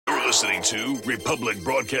listening to Republic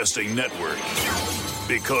Broadcasting Network.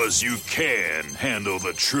 Because you can handle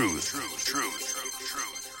the truth.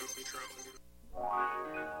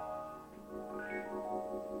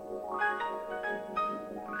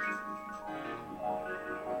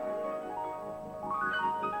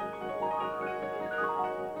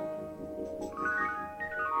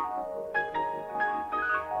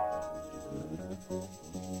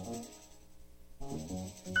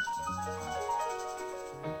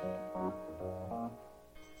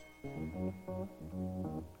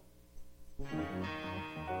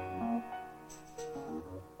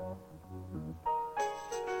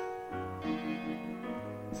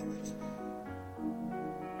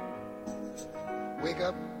 Wake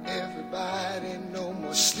up, everybody, no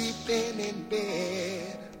more sleeping in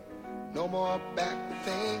bed. No more back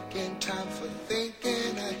thinking, time for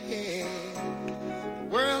thinking ahead. The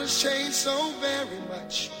world has changed so very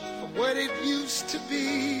much from what it used to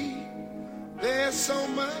be. There's so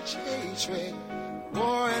much hatred,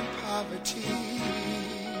 war and poverty.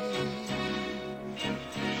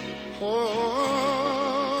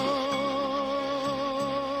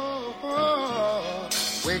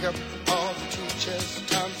 Wake up all the teachers,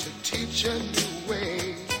 time to teach a new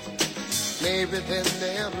way. Maybe then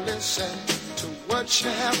they'll listen to what you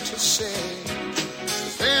have to say.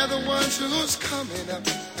 They're the ones who's coming up,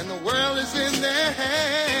 and the world is in their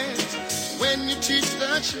hands. When you teach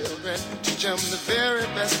the children, teach them the very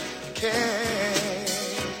best you can.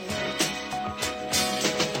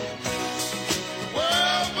 The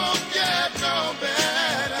world won't get no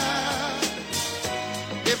better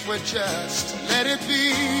if we just let it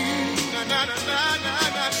be. Na na na na na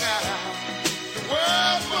na na. The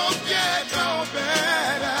world won't get no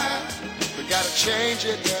better. We gotta change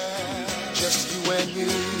it now, just you and me.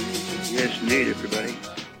 Yes, indeed, everybody.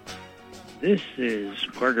 This is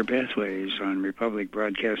Parker Pathways on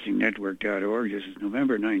RepublicBroadcastingNetwork.org. This is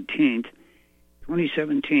November 19th,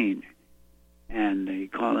 2017. And the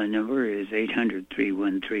call-in number is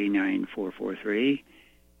 800-313-9443.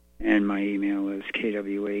 And my email is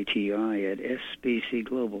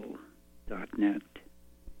kwati@sbcglobal.net.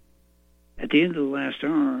 At the end of the last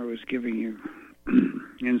hour, I was giving you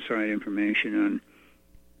inside information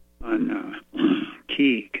on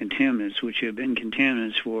key contaminants, which have been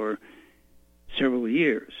contaminants for several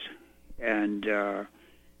years, and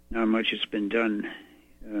not much has been done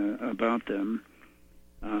about them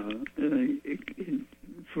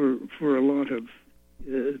for a lot of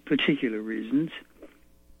particular reasons.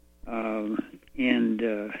 And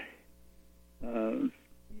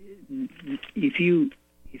if you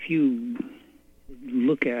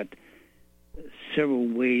look at several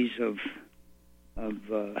ways of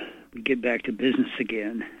we get back to business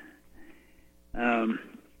again,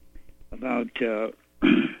 about the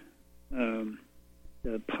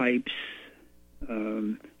pipes,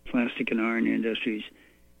 plastic and iron industries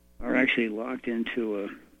are actually locked into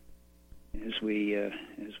as we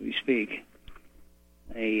speak,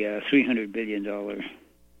 a $300 billion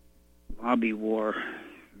lobby war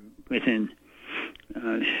within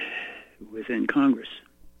Congress.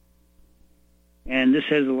 And this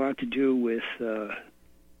has a lot to do with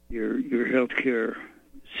your healthcare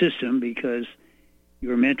system, because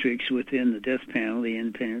your metrics within the death panel, the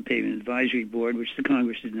Independent Payment Advisory Board, which the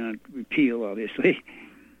Congress did not repeal, obviously.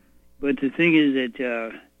 But the thing is that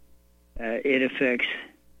it affects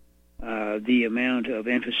the amount of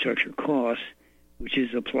infrastructure costs which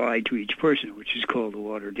is applied to each person, which is called the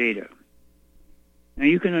water data. Now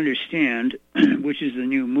you can understand, which is the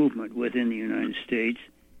new movement within the United States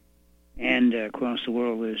and across the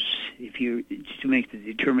world, is to make the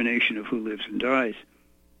determination of who lives and dies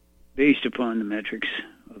based upon the metrics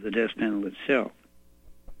of the death panel itself.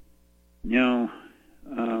 Now,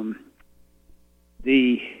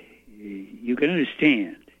 you can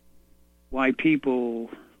understand why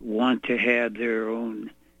people want to have their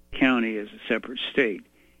own county as a separate state.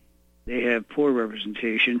 They have poor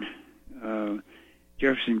representation.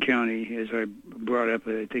 Jefferson County, as I brought up,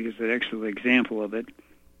 I think is an excellent example of it.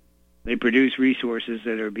 They produce resources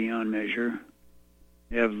that are beyond measure.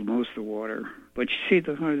 They have most of the water. But you see,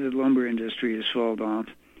 the lumber industry has fallen off,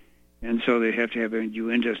 and so they have to have new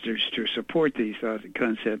industries to support these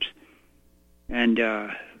concepts. And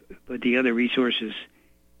but the other resources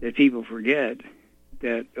that people forget,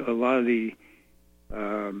 that a lot of the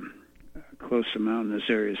close to mountainous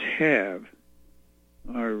areas have,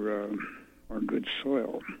 are good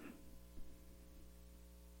soil.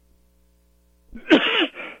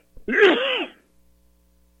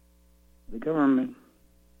 The government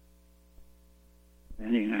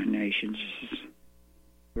and the United Nations is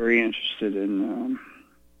very interested in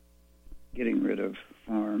getting rid of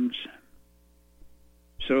farms.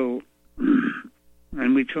 So,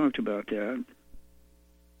 and we've talked about that.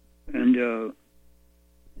 And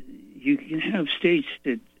you can have states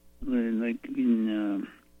that, like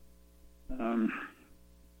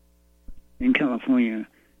in California,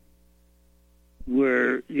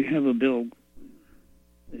 where you have a bill,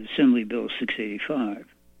 Assembly Bill 685,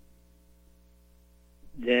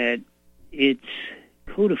 that it's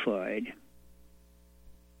codified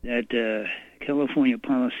that California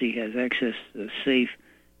policy has access to safe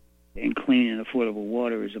and clean and affordable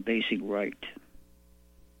water as a basic right.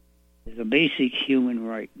 It's a basic human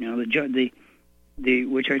right. Now, the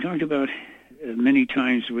which I talked about many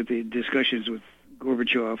times with the discussions with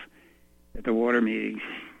Gorbachev at the water meeting,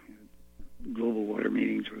 global water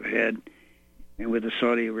meetings we had, and with the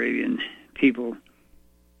Saudi Arabian people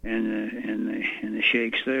and the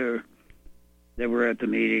sheikhs there that were at the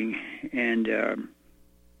meeting, and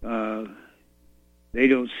they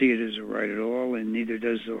don't see it as a right at all, and neither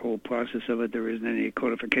does the whole process of it. There isn't any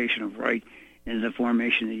codification of right in the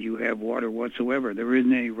formation that you have water whatsoever. There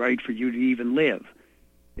isn't any right for you to even live.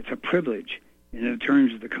 It's a privilege in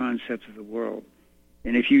terms of the concepts of the world.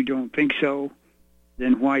 And if you don't think so,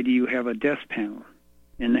 then why do you have a death panel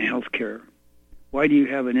in the healthcare? Why do you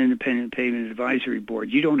have an independent payment advisory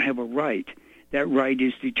board? You don't have a right. That right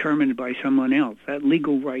is determined by someone else. That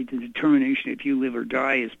legal right and determination if you live or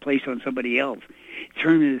die is placed on somebody else.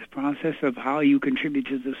 Determine this process of how you contribute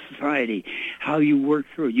to the society, how you work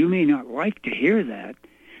through. You may not like to hear that,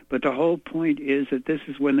 but the whole point is that this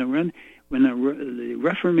is when the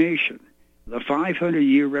Reformation, the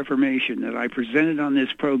 500-year Reformation that I presented on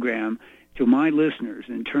this program to my listeners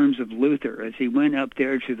in terms of Luther as he went up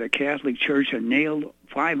there to the Catholic Church and nailed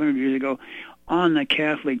 500 years ago on the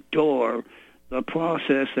Catholic door the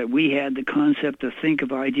process that we had the concept to think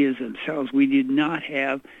of ideas themselves. We did not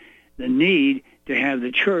have the need to have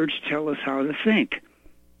the church tell us how to think.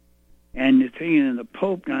 And the thing is, the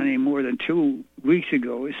Pope, not any more than 2 weeks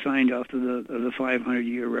ago, is signed off to the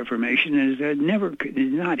 500-year Reformation and has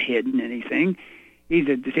not hidden anything,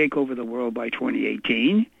 either to take over the world by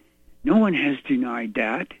 2018. No one has denied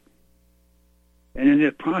that. And in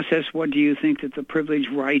the process, what do you think that the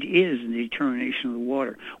privileged right is in the determination of the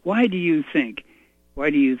water? Why do you think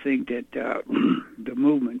that the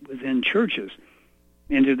movement within churches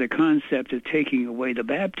into the concept of taking away the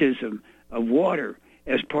baptism of water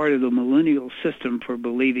as part of the millennial system for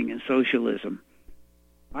believing in socialism?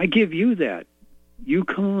 I give you that. You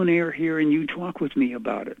come on air here and you talk with me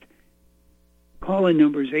about it. Call-in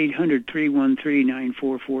number is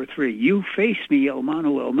 800-313-9443. You face me, El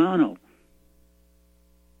Mano.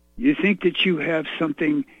 You think that you have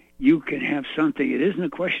something, you can have something. It isn't a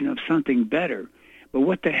question of something better. But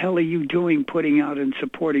what the hell are you doing putting out and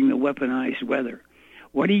supporting the weaponized weather?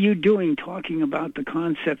 What are you doing talking about the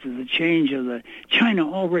concept of the change of the... China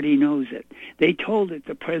already knows it. They told it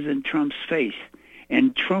to President Trump's face.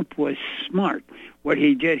 And Trump was smart. What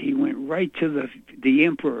he did, he went right to the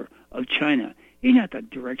emperor of China. He's not the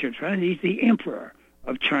director of China. He's the emperor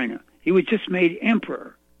of China. He was just made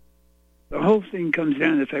emperor. The whole thing comes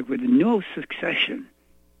down to the fact with no succession.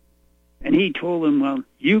 And he told them, well,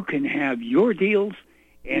 you can have your deals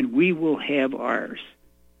and we will have ours.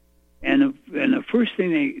 And the first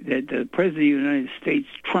thing that the President of the United States,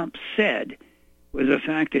 Trump, said was the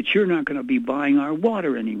fact that you're not going to be buying our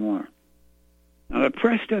water anymore. Now, the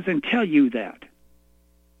press doesn't tell you that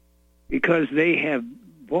because they have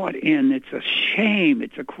bought in. It's a shame.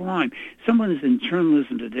 It's a crime. Someone is in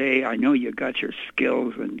journalism today. I know you got your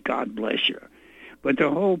skills, and God bless you. But the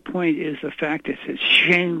whole point is the fact that it's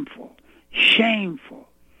shameful. Shameful.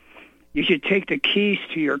 You should take the keys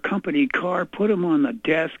to your company car, put them on the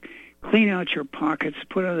desk, clean out your pockets,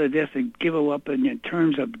 put on the desk, and give them up in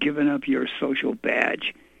terms of giving up your social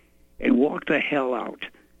badge, and walk the hell out.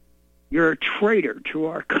 You're a traitor to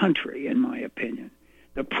our country, in my opinion.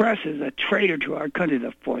 The press is a traitor to our country,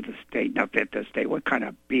 the fourth estate, not fifth estate. What kind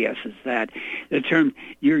of BS is that? The term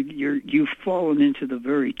you've fallen into the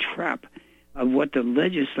very trap of what the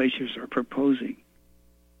legislatures are proposing.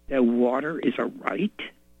 That water is a right.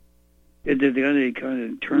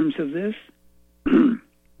 In terms of this,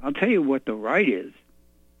 I'll tell you what the right is.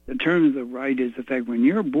 The term of the right is the fact when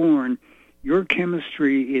you're born, your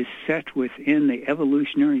chemistry is set within the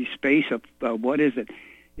evolutionary space of what is it?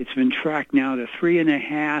 It's been tracked now to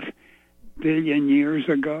 3.5 billion years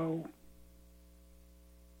ago.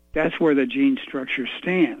 That's where the gene structure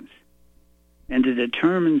stands. And it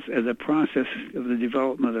determines the process of the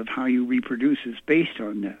development of how you reproduce is based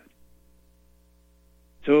on that.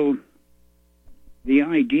 So the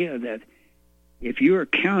idea that if you're a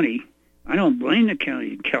county, I don't blame the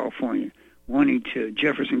county in California.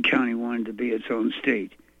 Jefferson County wanted to be its own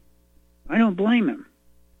state. I don't blame him.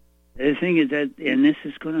 The thing is that, and this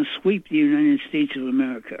is going to sweep the United States of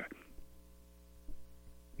America,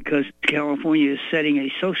 because California is setting a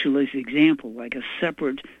socialist example, like a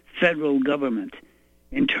separate federal government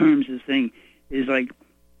in terms of thing. It's like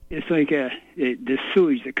the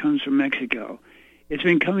sewage that comes from Mexico. It's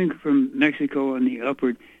been coming from Mexico on the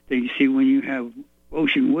upward. That you see when you have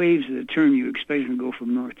ocean waves of the turn, you expect them to go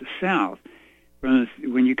from north to south.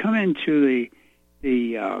 When you come into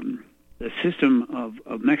the system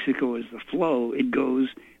of Mexico as the flow, it goes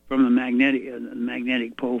from the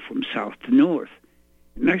magnetic pole from south to north.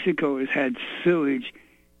 Mexico has had sewage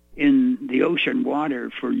in the ocean water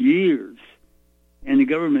for years, and the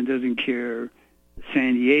government doesn't care.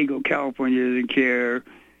 San Diego, California doesn't care,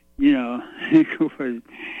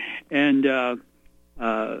 and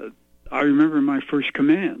I remember my first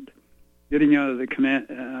command, getting out of the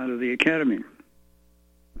academy,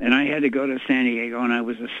 and I had to go to San Diego, and I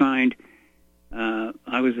was assigned.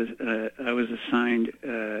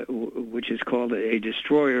 Which is called a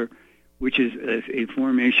destroyer, which is a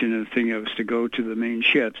formation of thing. I was to go to the main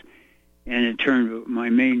ships, and in turn, my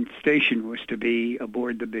main station was to be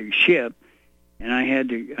aboard the big ship, and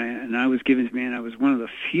I was given to me, and I was one of the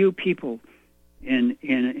few people in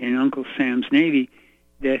Uncle Sam's Navy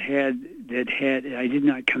that had. I did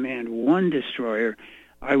not command one destroyer.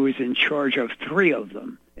 I was in charge of 3 of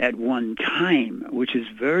them at one time, which is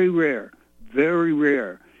very rare. Very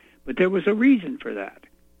rare, but there was a reason for that,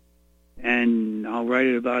 and I'll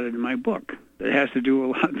write about it in my book. That has to do a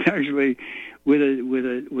lot, actually, with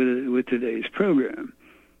today's program,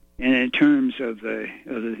 and in terms of the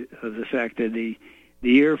fact that the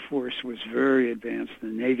Air Force was very advanced, the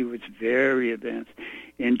Navy was very advanced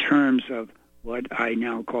in terms of what I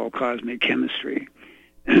now call cosmic chemistry,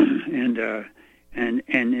 and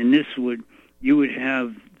in this you would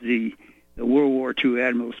have the World War II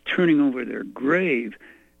admirals turning over their grave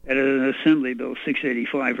at an Assembly Bill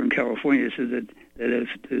 685 from California, says that is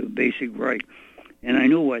the basic right. And I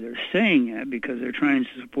know why they're saying that, because they're trying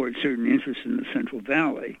to support certain interests in the Central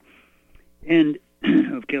Valley and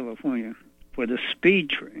of California for the speed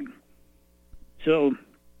train. So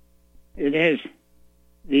it has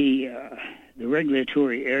the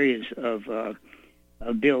regulatory areas of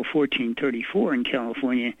Bill 1434 in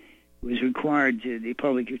California was required to the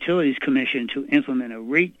Public Utilities Commission to implement a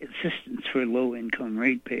rate assistance for low-income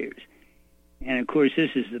ratepayers. And, of course, this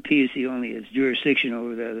is the PUC only has jurisdiction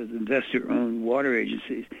over the investor-owned water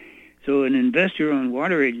agencies. So an investor-owned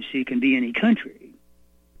water agency can be any country.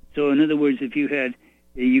 So, in other words, if you had,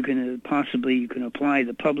 you can apply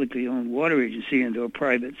the publicly owned water agency into a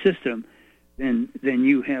private system, then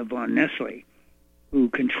you have Von Nestle, who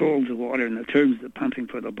controls the water in the terms of the pumping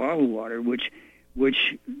for the bottled water, which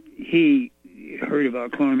he heard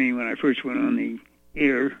about chloramine when I first went on the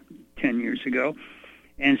air 10 years ago,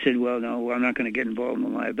 and said, well, no, I'm not going to get involved in the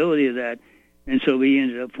liability of that. And so we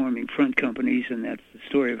ended up forming front companies, and that's the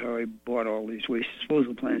story of how I bought all these waste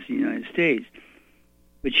disposal plants in the United States.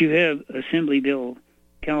 But you have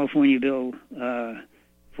California Bill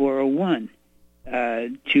 401,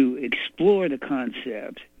 to explore the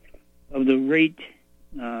concept of the rate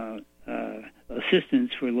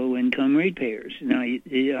assistance for low-income ratepayers. Now,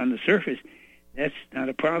 on the surface, that's not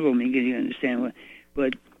a problem. You can understand what,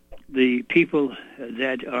 but the people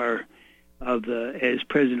that are as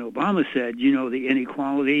President Obama said, the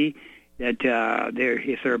inequality that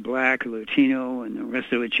if they're black or Latino and the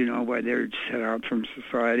rest of it, why they're set out from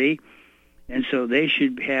society, and so they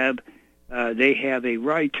should have they have a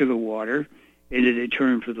right to the water and a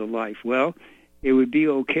return for the life. Well, it would be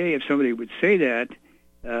okay if somebody would say that.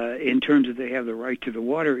 In terms of they have the right to the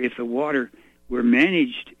water, if the water were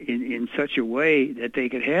managed in such a way that they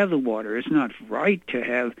could have the water. It's not right to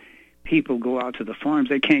have people go out to the farms.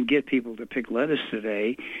 They can't get people to pick lettuce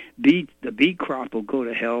today. The beet crop will go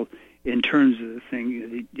to hell in terms of the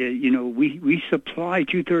thing. We supply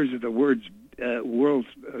 2/3 of the world's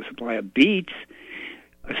supply of beets.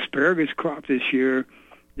 Asparagus crop this year,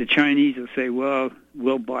 the Chinese will say, well,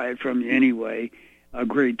 we'll buy it from you anyway,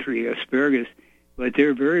 grade 3 asparagus. But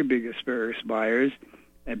they're very big asparagus buyers,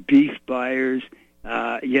 beef buyers,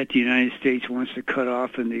 yet the United States wants to cut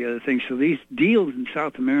off and the other things. So these deals in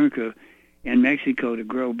South America and Mexico to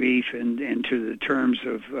grow beef and to the terms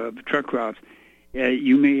of truck routes,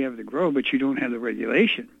 you may have the grow, but you don't have the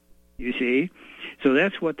regulation, you see? So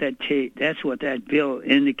that's what that bill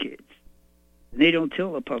indicates. And they don't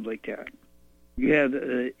tell the public that. You have,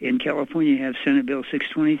 in California, you have Senate Bill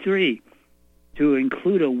 623 to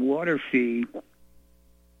include a water fee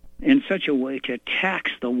in such a way to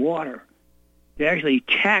tax the water, to actually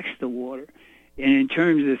tax the water. And in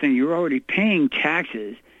terms of the thing, you're already paying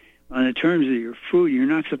taxes on the terms of your food. You're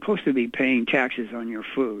not supposed to be paying taxes on your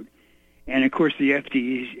food. And, of course, the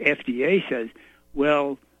FDA says,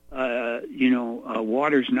 well,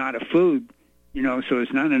 water's not a food, so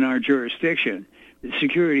it's not in our jurisdiction. The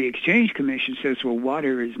Security Exchange Commission says, well,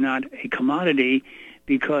 water is not a commodity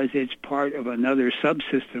because it's part of another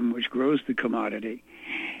subsystem which grows the commodity.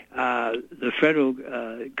 The Federal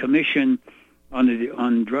Commission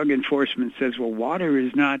on Drug Enforcement says, well, water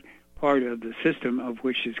is not part of the system of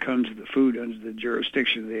which comes the food under the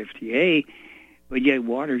jurisdiction of the FDA, but yet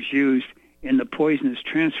water is used in the poisonous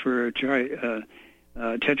transfer of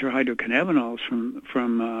tetrahydrocannabinols from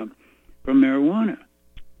marijuana.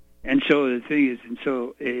 And so the thing is, and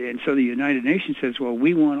so the United Nations says, well,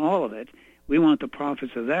 we want all of it. We want the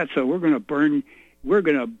profits of that. So we're going to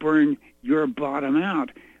burn your bottom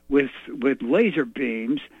out with laser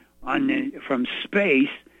beams from space,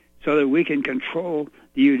 so that we can control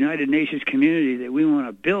the United Nations community that we want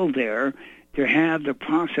to build there to have the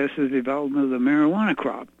process of development of the marijuana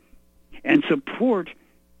crop and support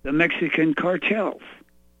the Mexican cartels.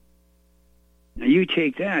 Now you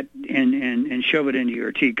take that and shove it into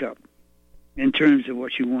your teacup in terms of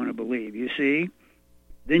what you want to believe. You see,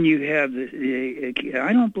 then you have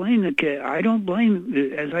I don't blame,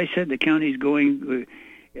 as I said, the counties going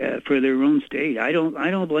for their own state. I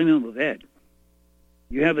don't blame them with that.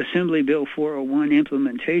 You have Assembly Bill 401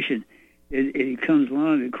 implementation. It comes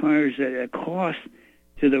along. It requires a cost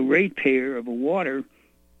to the ratepayer of water,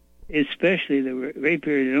 especially the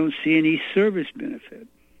ratepayer that don't see any service benefit.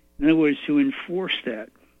 In other words, to enforce that.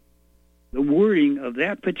 The wording of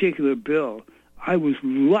that particular bill, I was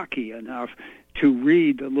lucky enough to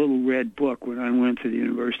read the little red book when I went to the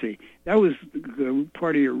university. That was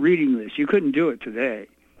part of your reading list. You couldn't do it today.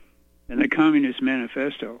 And the Communist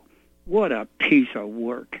Manifesto. What a piece of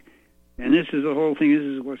work. And this is the whole thing. This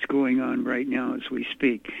is what's going on right now as we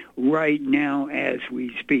speak. Right now as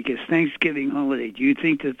we speak. It's Thanksgiving holiday. Do you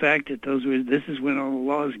think the fact that this is when all the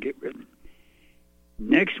laws get written?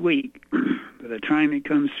 Next week, by the time it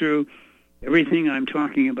comes through, everything I'm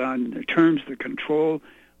talking about in the terms of the control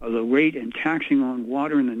of the rate and taxing on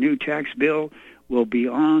water in the new tax bill will be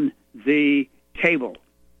on the table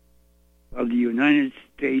of the United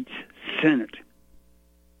States Senate.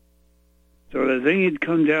 So the thing had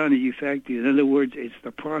come down to the fact, in other words, it's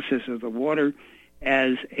the process of the water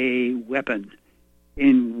as a weapon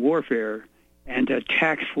in warfare, and to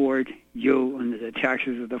tax for it, under the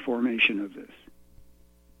taxes of the formation of this.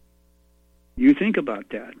 You think about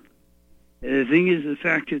that. And the thing is the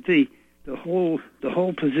fact that the whole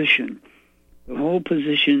position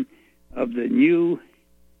of the new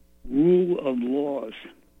rule of laws,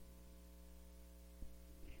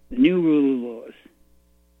 in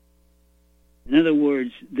other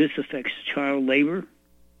words, this affects child labor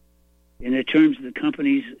in the terms of the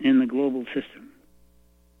companies in the global system.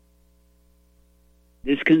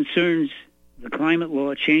 This concerns the climate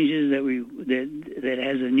law changes that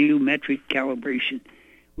has a new metric calibration,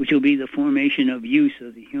 which will be the formation of use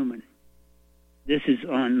of the human. This is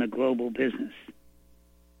on the global business.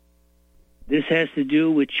 This has to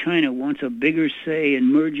do with China wants a bigger say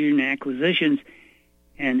in merger and acquisitions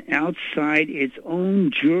and outside its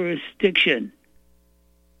own jurisdiction.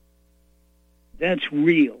 That's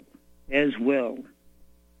real as well.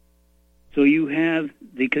 So you have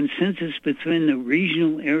the consensus between the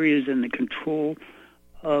regional areas and the control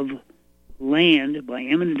of land by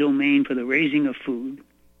eminent domain for the raising of food.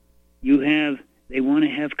 China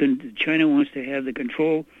wants to have the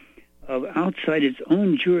control of outside its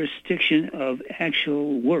own jurisdiction of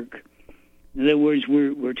actual work. In other words,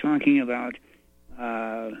 we're talking about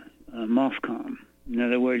MOFCOM. In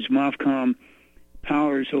other words, MOFCOM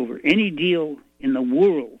powers over any deal in the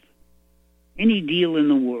world.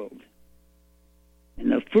 And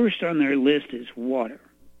the first on their list is water.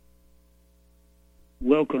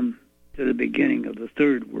 Welcome to the beginning of the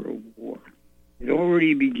Third World War. It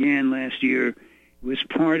already began last year. It was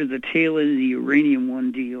part of the tail end of the Uranium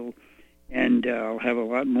One deal, and I'll have a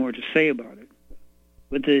lot more to say about it.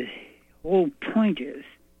 But the whole point is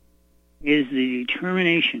the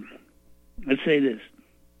determination. Let's say this.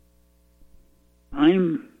 I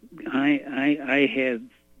have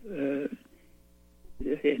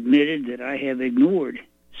admitted that I have ignored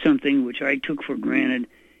something which I took for granted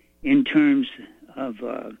in terms of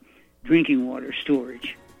drinking water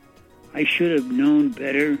storage. I should have known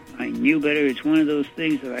better. I knew better. It's one of those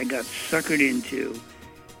things that I got suckered into.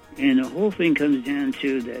 And the whole thing comes down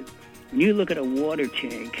to that when you look at a water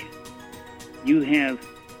tank, you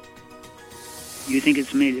think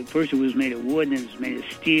it's made, first it was made of wood, then it was made of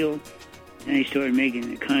steel, and they started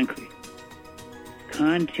making it of concrete.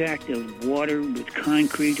 contact of water with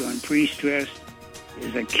concrete on pre-stress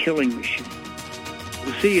is a killing machine.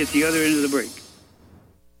 We'll see you at the other end of the break.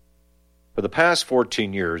 For the past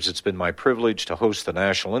 14 years, it's been my privilege to host the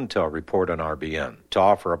National Intel Report on RBN, to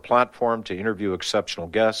offer a platform to interview exceptional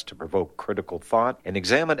guests, to provoke critical thought, and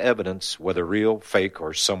examine evidence, whether real, fake,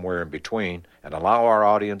 or somewhere in between, and allow our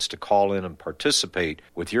audience to call in and participate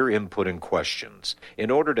with your input and questions in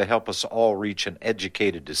order to help us all reach an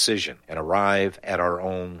educated decision and arrive at our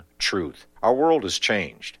own truth. Our world has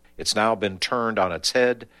changed. It's now been turned on its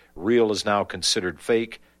head. Real is now considered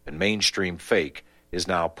fake, and mainstream fake is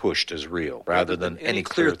now pushed as real, rather than any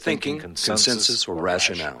clear thinking, consensus, or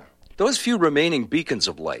rationale. Those few remaining beacons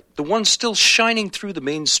of light, the ones still shining through the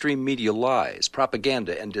mainstream media lies,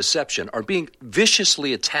 propaganda, and deception, are being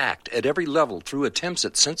viciously attacked at every level through attempts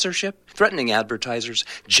at censorship, threatening advertisers,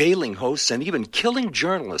 jailing hosts, and even killing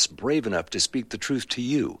journalists brave enough to speak the truth to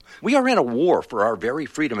you. We are in a war for our very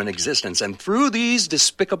freedom and existence, and through these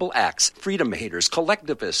despicable acts, freedom haters,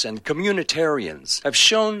 collectivists, and communitarians have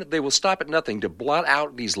shown they will stop at nothing to blot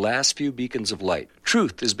out these last few beacons of light.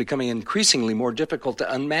 Truth is becoming increasingly more difficult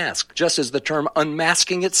to unmask, just as the term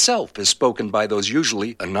unmasking itself is spoken by those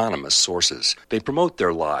usually anonymous sources. They promote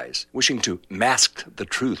their lies, wishing to mask the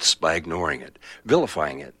truths by ignoring it,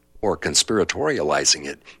 vilifying it, or conspiratorializing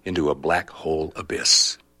it into a black hole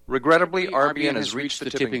abyss. Regrettably, RBN has reached the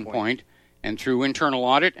tipping point, and through internal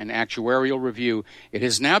audit and actuarial review, it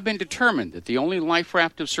has now been determined that the only life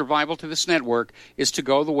raft of survival to this network is to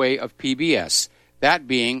go the way of PBS, that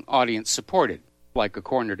being audience-supported. Like a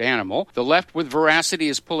cornered animal, the left with veracity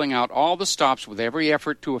is pulling out all the stops with every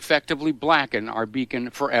effort to effectively blacken our beacon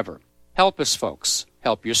forever. Help us, folks.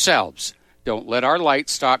 Help yourselves. Don't let our light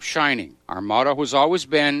stop shining. Our motto has always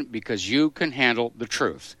been, because you can handle the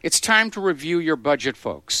truth. It's time to review your budget,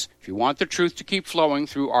 folks. If you want the truth to keep flowing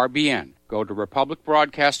through RBN, go to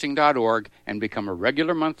republicbroadcasting.org and become a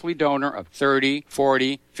regular monthly donor of $30,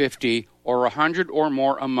 $40, $50, or $100 or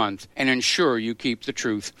more a month and ensure you keep the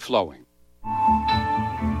truth flowing.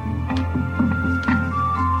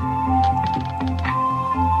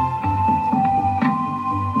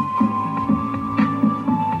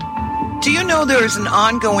 Do you know there is an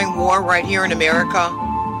ongoing war right here in America?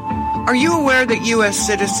 Are you aware that U.S.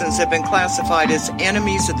 citizens have been classified as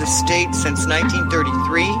enemies of the state since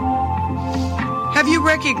 1933? Have you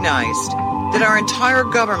recognized that our entire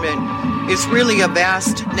government is really a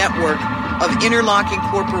vast network of interlocking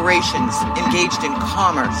corporations engaged in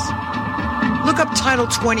commerce? Look up Title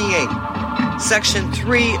 28, Section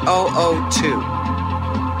 3002.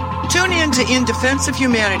 Tune in to In Defense of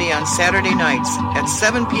Humanity on Saturday nights at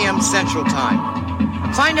 7 p.m. Central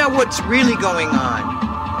Time. Find out what's really going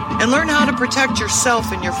on and learn how to protect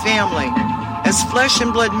yourself and your family as flesh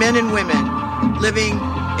and blood men and women living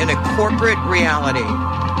in a corporate reality.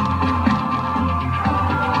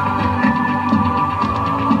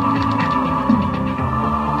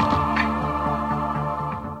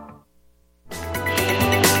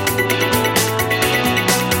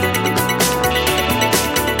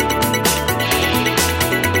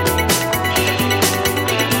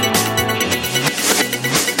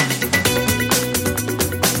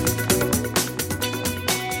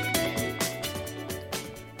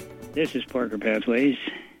 This is Parker Pathways.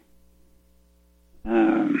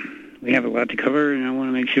 We have a lot to cover, and I want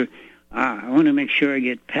to make sure I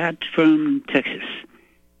get Pat from Texas.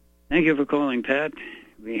 Thank you for calling, Pat.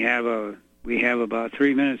 We have about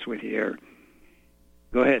 3 minutes with you here.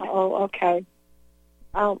 Go ahead. Oh, okay.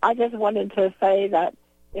 I just wanted to say that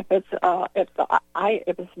if it's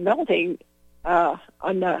melting on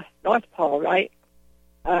the North Pole, right,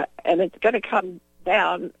 and it's going to come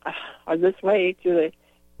down on this way to the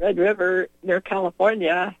Red River near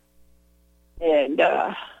California, and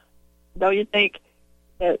don't you think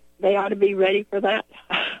that they ought to be ready for that?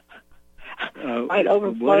 Might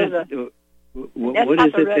overflow the Red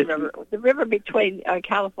River. The river between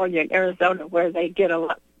California and Arizona, where they get a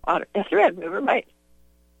lot of water. It's the Red River, right?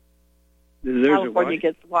 California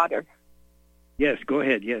gets water. Yes, go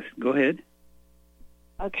ahead. Yes, go ahead.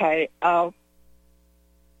 Okay. I'm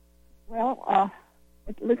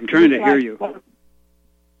trying to hear you.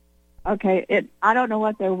 Okay, I don't know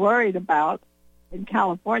what they're worried about in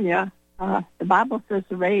California. The Bible says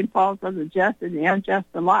the rain falls on the just and the unjust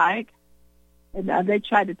alike. And they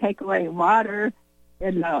tried to take away water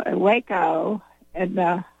in Waco,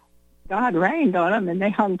 and God rained on them, and they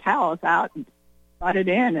hung towels out and brought it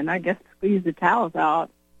in, and I guess squeezed the towels out.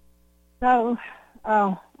 So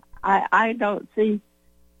I don't see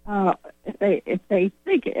if they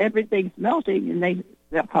think everything's melting, and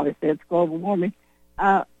they'll probably say it's global warming.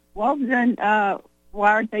 Well, then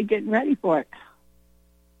why aren't they getting ready for it?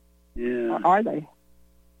 Yeah. Or are they?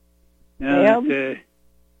 No,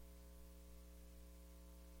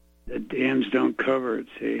 the dams don't cover it,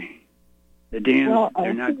 see. The dams,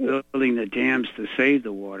 they're not building the dams to save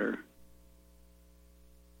the water.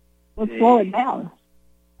 Well, slow it down.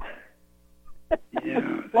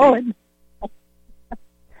 Yeah. Slow it.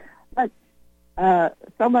 But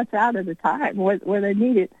so much out at a time where they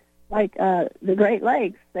need it. Like the Great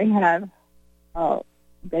Lakes, they have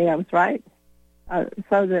dams, right?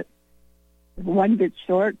 So that if one gets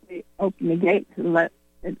short, they open the gate to let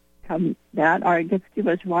it come down, or it gets too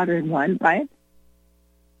much water in one, right?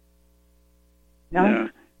 No?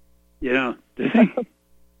 Yeah. The thing,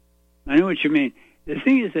 I know what you mean. The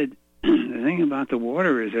thing is that the thing about the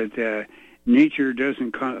water is that nature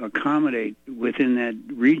doesn't accommodate within that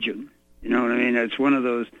region. You know what I mean? It's one of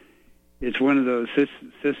those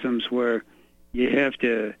systems where you have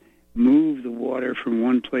to move the water from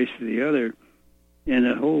one place to the other. And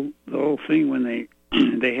the whole thing, when they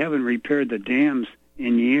haven't repaired the dams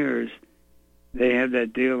in years, they have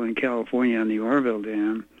that deal in California on the Orville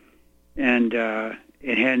Dam, and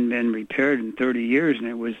it hadn't been repaired in 30 years, and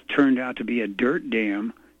it was turned out to be a dirt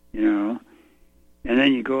dam, you know. And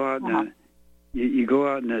then you go out you go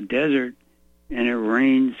out in the desert, and it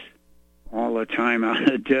rains all the time out in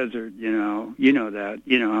the desert, you know. You know that.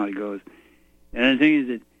 You know how it goes. And the thing is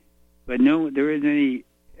that, but no, there isn't any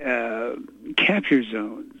capture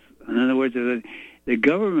zones. In other words, the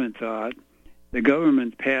government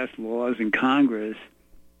passed laws in Congress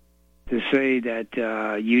to say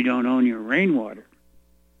that you don't own your rainwater.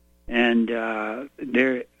 And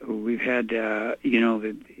we've had,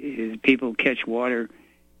 the people catch water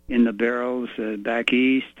in the barrels back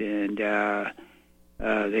east, and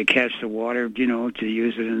they catch the water, to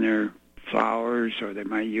use it in their flowers, or they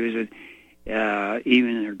might use it even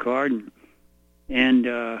in their garden. And,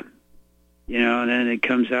 then it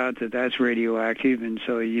comes out that that's radioactive, and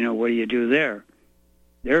so, what do you do there?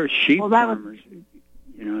 There are sheep farmers,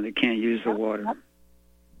 they can't use the water.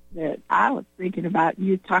 I was thinking about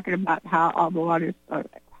you talking about how all the water,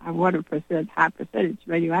 high percentage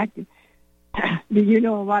radioactive. Do you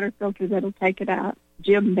know a water filter that'll take it out?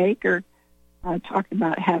 Jim Baker talked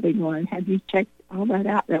about having one. Have you checked all that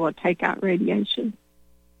out? That will take out radiation.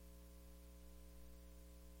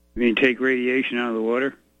 You mean take radiation out of the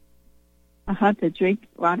water? To drink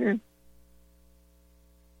water.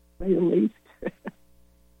 At least.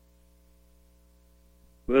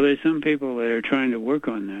 Well, there's some people that are trying to work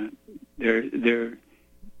on that. They're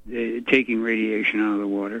taking radiation out of the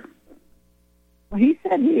water. Well, he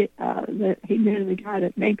said that he knew the guy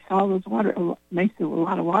that makes all those makes a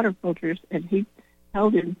lot of water filters, and he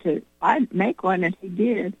told him to make one, and he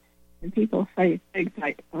did. And people say things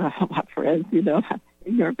like, "Well, my friends,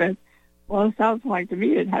 ignorant friends." Well, it sounds like to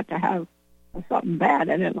me it'd have to have something bad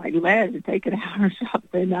in it, like lead, to take it out or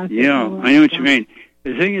something. Yeah, I know what you mean.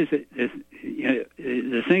 The thing is that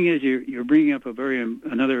you're bringing up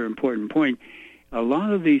another important point. A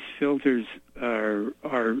lot of these filters are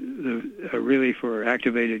really for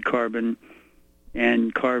activated carbon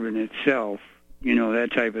and carbon itself,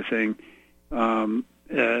 that type of thing,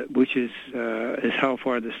 which is how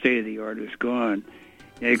far the state of the art has gone.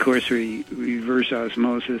 And of course, reverse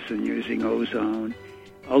osmosis and using ozone,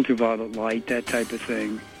 ultraviolet light, that type of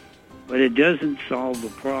thing, but it doesn't solve the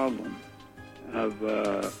problem of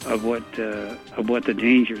what the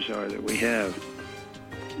dangers are that we have.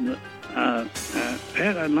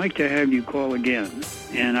 Pat, I'd like to have you call again,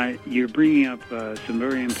 and you're bringing up some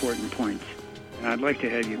very important points, and I'd like to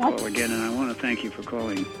have you call again, and I want to thank you for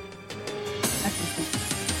calling.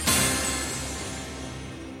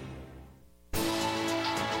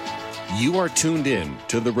 You are tuned in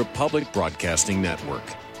to the Republic Broadcasting Network.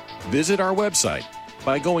 Visit our website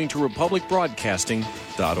by going to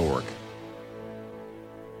republicbroadcasting.org.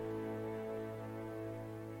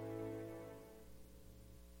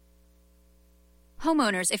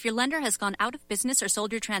 Homeowners, if your lender has gone out of business or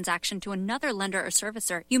sold your transaction to another lender or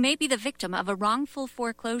servicer, you may be the victim of a wrongful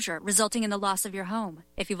foreclosure, resulting in the loss of your home.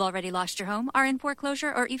 If you've already lost your home, are in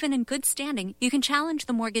foreclosure, or even in good standing, you can challenge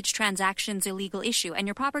the mortgage transaction's illegal issue, and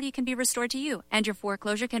your property can be restored to you, and your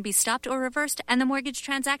foreclosure can be stopped or reversed, and the mortgage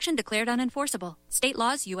transaction declared unenforceable. State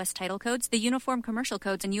laws, U.S. title codes, the Uniform Commercial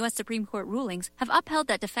Codes, and U.S. Supreme Court rulings have upheld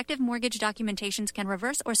that defective mortgage documentations can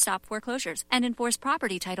reverse or stop foreclosures and enforce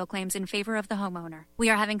property title claims in favor of the homeowner. homeowner. We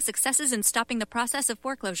are having successes in stopping the process of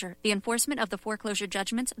foreclosure, the enforcement of the foreclosure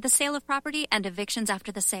judgments, the sale of property, and evictions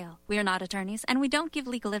after the sale. We are not attorneys, and we don't give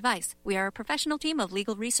legal advice. We are a professional team of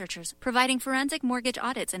legal researchers, providing forensic mortgage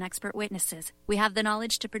audits and expert witnesses. We have the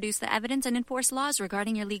knowledge to produce the evidence and enforce laws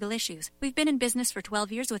regarding your legal issues. We've been in business for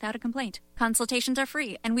 12 years without a complaint. Consultations are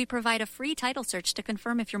free, and we provide a free title search to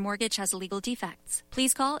confirm if your mortgage has legal defects.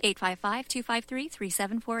 Please call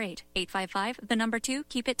 855-253-3748. 855, 2,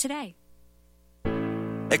 keep it today.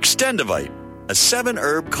 Extendivite, a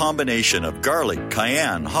 7-herb combination of garlic,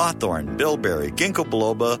 cayenne, hawthorn, bilberry, ginkgo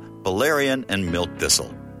biloba, valerian, and milk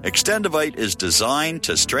thistle. Extendivite is designed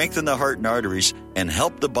to strengthen the heart and arteries and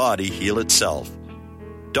help the body heal itself.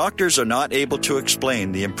 Doctors are not able to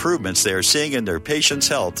explain the improvements they are seeing in their patients'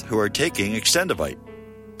 health who are taking Extendivite.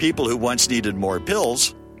 People who once needed more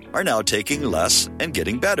pills are now taking less and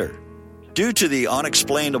getting better. Due to the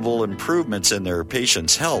unexplainable improvements in their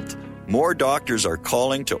patients' health, more doctors are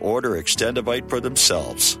calling to order Extendivite for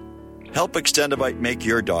themselves. Help Extendivite make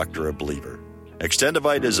your doctor a believer.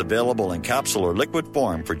 Extendivite is available in capsule or liquid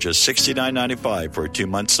form for just $69.95 for a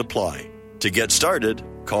 2-month supply. To get started,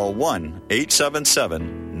 call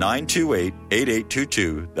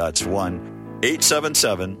 1-877-928-8822. That's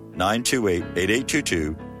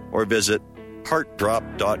 1-877-928-8822. Or visit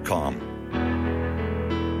heartdrop.com.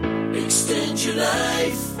 Extend your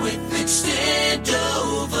life with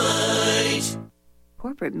Extendovite.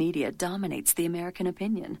 Corporate media dominates the American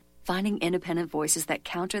opinion. Finding independent voices that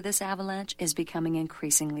counter this avalanche is becoming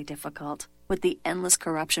increasingly difficult. With the endless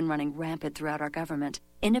corruption running rampant throughout our government,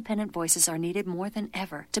 independent voices are needed more than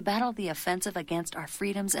ever to battle the offensive against our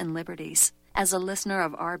freedoms and liberties. As a listener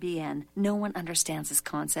of RBN, no one understands this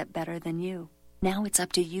concept better than you. Now it's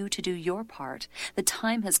up to you to do your part. The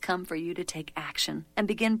time has come for you to take action and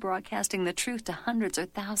begin broadcasting the truth to hundreds or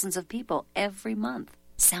thousands of people every month.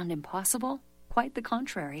 Sound impossible? Quite the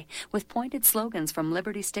contrary. With pointed slogans from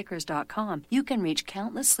LibertyStickers.com, you can reach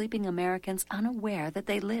countless sleeping Americans unaware that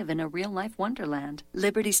they live in a real-life wonderland.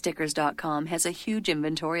 LibertyStickers.com has a huge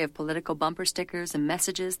inventory of political bumper stickers and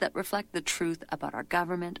messages that reflect the truth about our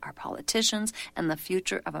government, our politicians, and the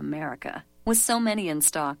future of America. With so many in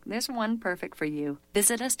stock, there's one perfect for you.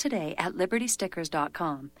 Visit us today at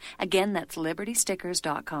LibertyStickers.com. Again, that's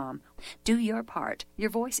LibertyStickers.com. Do your part. Your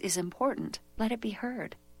voice is important. Let it be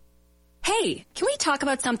heard. Hey, can we talk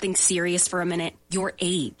about something serious for a minute? Your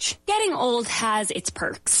age. Getting old has its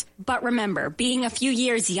perks. But remember, being a few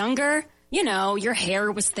years younger, you know, your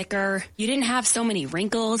hair was thicker, you didn't have so many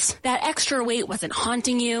wrinkles, that extra weight wasn't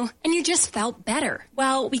haunting you, and you just felt better.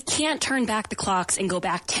 Well, we can't turn back the clocks and go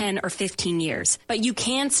back 10 or 15 years, but you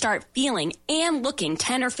can start feeling and looking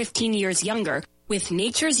 10 or 15 years younger with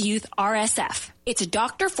Nature's Youth RSF. It's a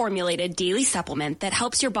doctor-formulated daily supplement that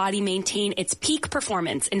helps your body maintain its peak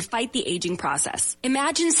performance and fight the aging process.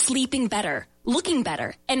 Imagine sleeping better, looking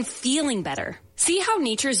better, and feeling better. See how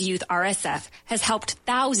Nature's Youth RSF has helped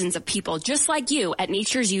thousands of people just like you at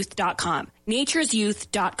nature'syouth.com.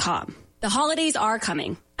 nature'syouth.com. The holidays are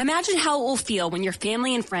coming. Imagine how it will feel when your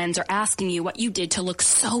family and friends are asking you what you did to look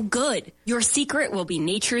so good. Your secret will be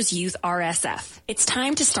Nature's Youth RSF. It's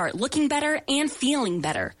time to start looking better and feeling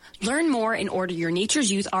better. Learn more and order your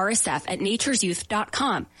Nature's Youth RSF at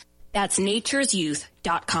nature'syouth.com. That's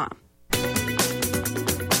nature'syouth.com.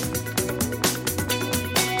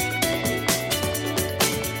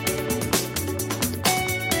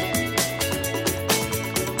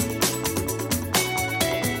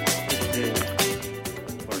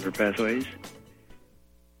 Pathways.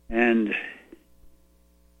 And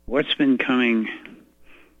what's been coming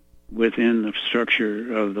within the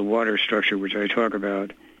structure of the water structure, which I talk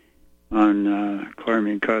about on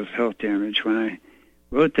chloramine causes health damage. When I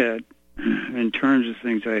wrote that in terms of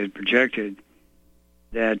things I had projected,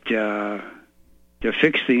 that to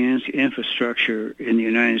fix the infrastructure in the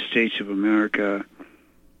United States of America,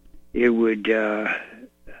 it would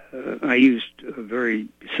I used very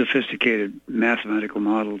sophisticated mathematical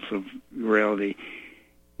models of reality.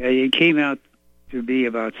 It came out to be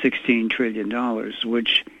about $16 trillion,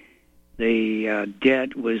 which the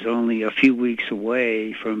debt was only a few weeks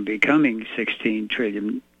away from becoming $16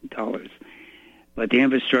 trillion. But the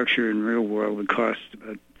infrastructure in the real world would cost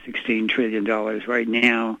about $16 trillion right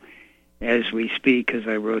now as we speak, because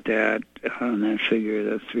I wrote that on that figure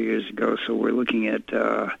that's 3 years ago. So we're looking at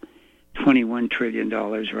 $21 trillion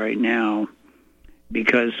right now,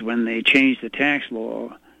 because when they change the tax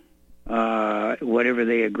law, whatever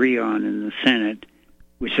they agree on in the Senate,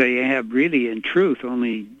 which they have really in truth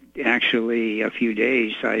only actually a few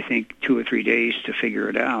days, I think 2 or 3 days to figure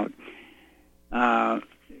it out,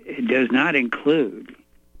 it does not include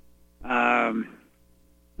the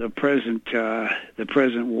the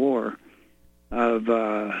present war of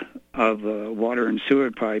water and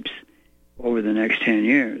sewer pipes over the next 10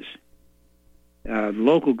 years.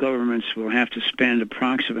 Local governments will have to spend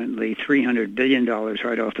approximately $300 billion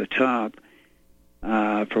right off the top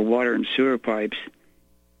for water and sewer pipes,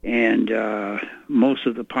 and most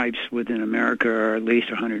of the pipes within America are at least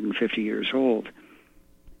 150 years old.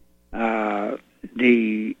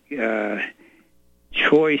 The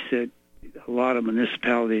choice that a lot of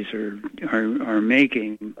municipalities are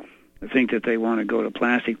making, I think that they want to go to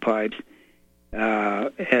plastic pipes.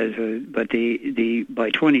 But by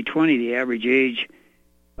 2020, the average age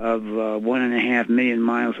of 1.5 million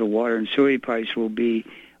miles of water and sewer pipes will be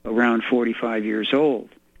around 45 years old.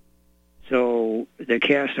 So the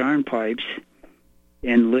cast iron pipes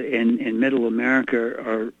in Middle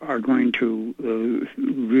America are going to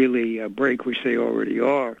really break, which they already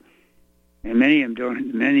are, and many of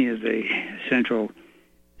the central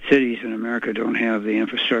cities in America don't have the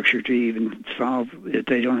infrastructure to even solve it.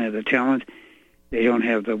 They don't have the talent. They don't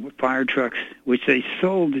have the fire trucks, which they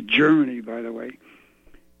sold to Germany, by the way.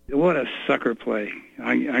 What a sucker play.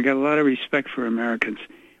 I got a lot of respect for Americans,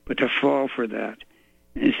 but to fall for that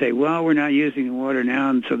and say, well, we're not using the water now,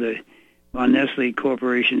 and so the Nestle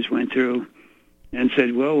corporations went through and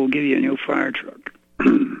said, well, we'll give you a new fire truck.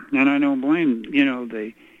 And I don't blame,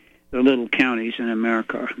 the little counties in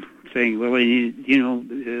America saying, well, they need, the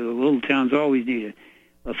little towns always need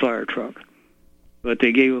a fire truck. But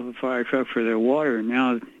they gave up a fire truck for their water, and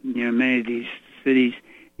now, many of these cities,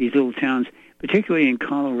 these little towns, particularly in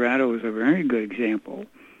Colorado, is a very good example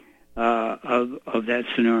of that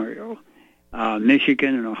scenario.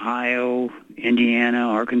 Michigan and Ohio, Indiana,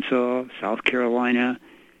 Arkansas, South Carolina,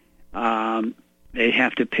 they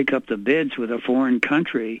have to pick up the bids with a foreign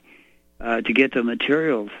country to get the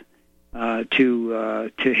materials to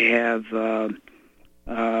have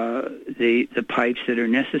the pipes that are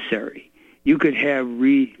necessary. You could have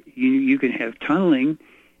you can have tunneling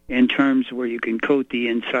in terms where you can coat the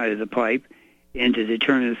inside of the pipe and to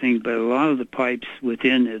determine the things, but a lot of the pipes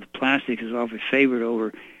within the plastic is often favored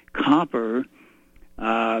over copper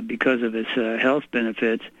because of its health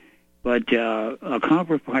benefits. But a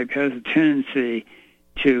copper pipe has a tendency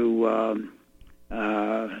to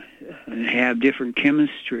have different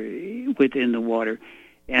chemistry within the water,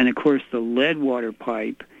 and of course the lead water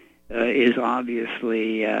pipe is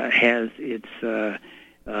obviously has its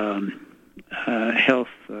health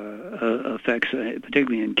effects,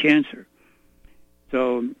 particularly in cancer.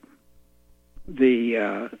 So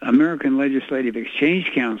the American Legislative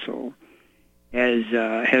Exchange Council has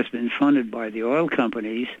been funded by the oil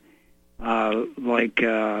companies, like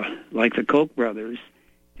the Koch brothers,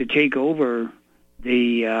 to take over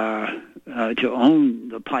to own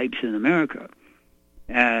the pipes in America.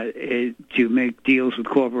 To make deals with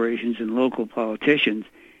corporations and local politicians.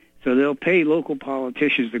 So they'll pay local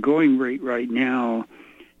politicians. The going rate right now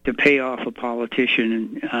to pay off a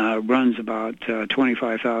politician runs about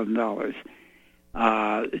 $25,000.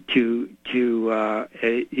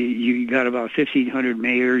 You got about 1,500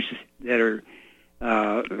 mayors that are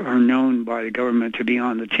known by the government to be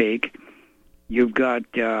on the take. You've got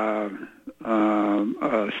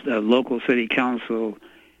local city council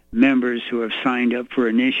members who have signed up for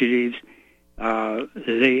initiatives.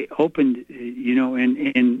 They opened,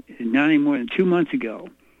 in not any more than 2 months ago,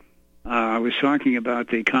 I was talking about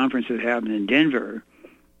the conference that happened in Denver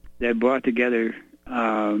that brought together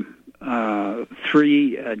 3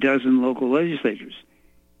 dozen local legislators.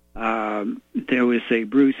 There was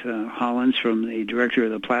Bruce Hollins from the director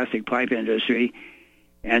of the plastic pipe industry,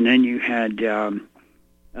 and then you had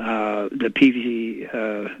the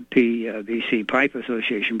PVC Pipe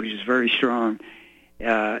Association, which is very strong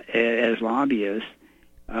as lobbyists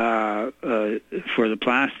for the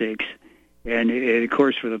plastics, and of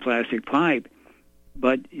course for the plastic pipe.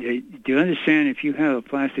 But do you understand, if you have a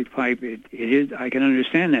plastic pipe, it is, I can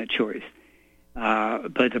understand that choice.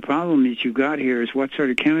 But the problem that you've got here is what sort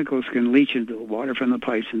of chemicals can leach into the water from the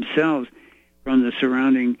pipes themselves from the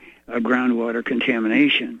surrounding groundwater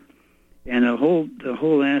contamination. And the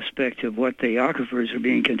whole aspect of what the aquifers are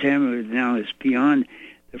being contaminated now is beyond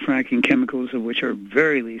the fracking chemicals, of which are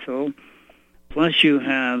very lethal. Plus, you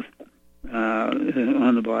have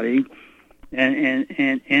on the body,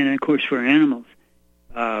 and of course for animals,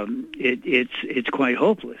 it's quite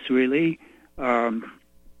hopeless, really, for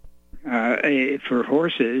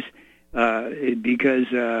horses, because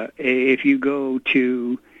if you go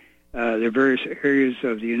to the various areas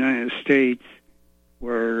of the United States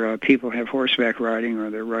where people have horseback riding, or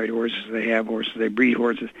they ride horses, they have horses, they breed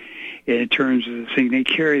horses, in terms of the thing, they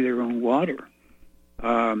carry their own water.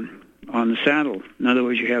 on the saddle. In other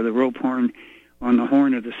words, you have the rope horn on the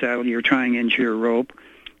horn of the saddle. You're tying into your rope,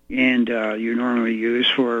 and you normally use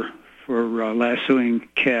for lassoing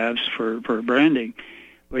calves for branding.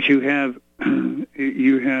 But you have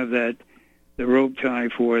that the rope tie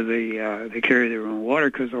for they carry their own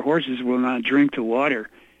water, because the horses will not drink the water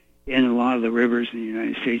in a lot of the rivers in the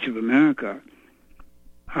United States of America.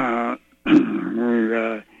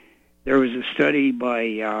 There was a study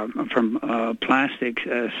from plastics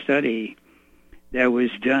study that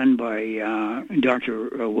was done by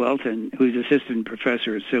Dr. Welton, who's assistant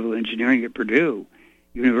professor of civil engineering at Purdue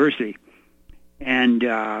University, and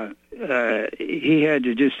he had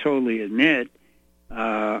to just totally admit.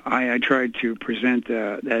 I tried to present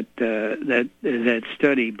that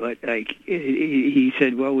study, but he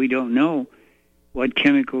said, "Well, we don't know what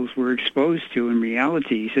chemicals we're exposed to in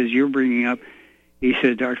reality." He says, "You're bringing up." He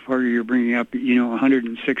said, "Dr. Parker, you're bringing up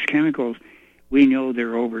 106 chemicals. We know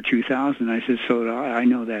there are over 2,000." I said, "So do I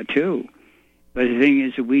know that too. But the thing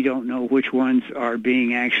is that we don't know which ones are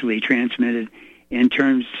being actually transmitted in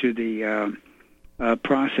terms to the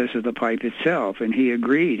process of the pipe itself." And he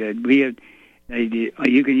agreed. We had.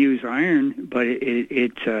 You can use iron, but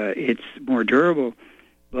it's more durable.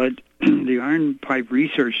 But the Iron Pipe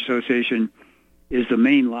Research Association is the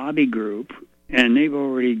main lobby group, and they've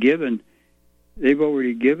already given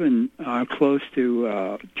close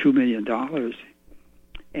to $2 million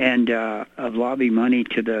and of lobby money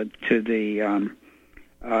to the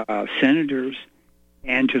senators,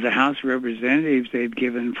 and to the House of Representatives they've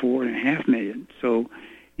given $4.5 million. So,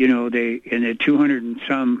 the 200 and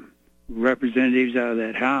some representatives out of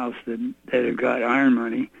that House that have got iron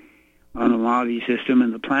money on the lobby system,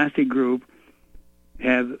 and the plastic group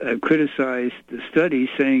have criticized the study,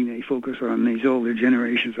 saying they focus on these older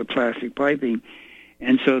generations of plastic piping,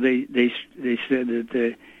 and so they said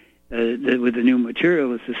that that with the new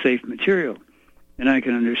material, it's a safe material, and I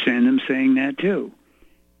can understand them saying that too.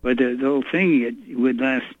 But the whole thing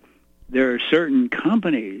there are certain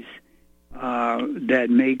companies that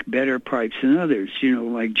make better pipes than others.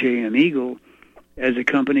 Like J.M. Eagle, as a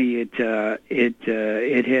company, it has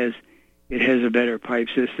a better pipe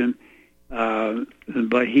system.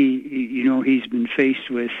 But he's been faced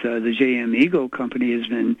with the J.M. Eagle company has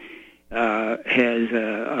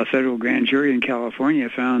a federal grand jury in California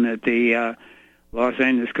found that the Los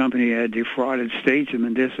Angeles company had defrauded states and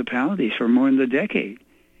municipalities for more than a decade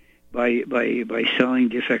by selling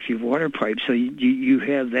defective water pipes. So you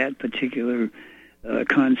have that particular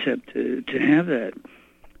concept to have that.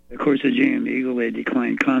 Of course, the J.M. Eagle, they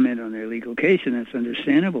declined comment on their legal case, and that's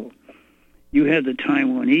understandable. You have the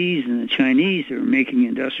Taiwanese and the Chinese that are making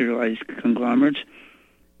industrialized conglomerates,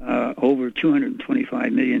 over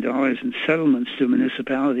 $225 million in settlements to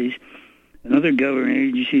municipalities and other government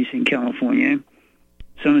agencies in California.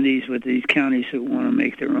 Some of these with these counties that want to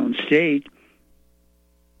make their own state.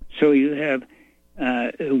 So you have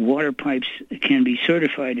water pipes can be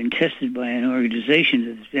certified and tested by an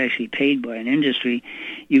organization that's actually paid by an industry.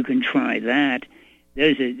 You can try that.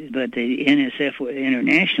 But the NSF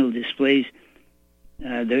International displays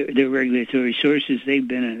their regulatory sources. They've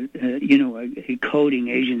been a coding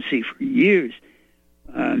agency for years,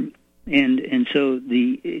 and so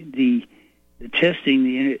the testing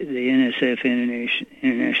the NSF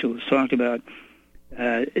International has talked about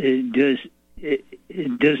it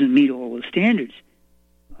doesn't meet all the standards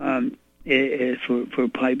for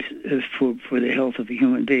pipes for the health of a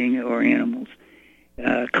human being or animals.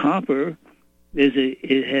 Copper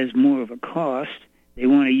it has more of a cost. They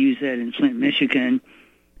want to use that in Flint, Michigan.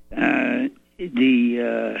 I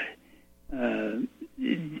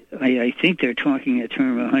think they're talking a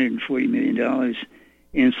term of $140 million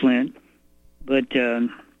in Flint, but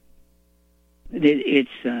it's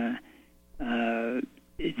the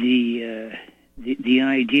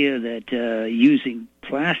idea that using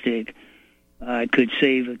plastic could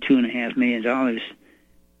save $2.5 million.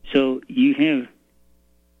 So you have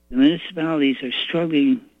the municipalities are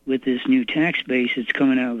struggling with this new tax base that's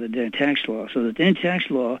coming out of the tax law. So the then tax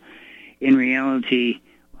law, in reality,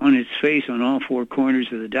 on its face, on all four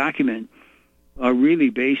corners of the document, are really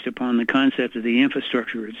based upon the concept of the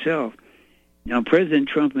infrastructure itself. Now, President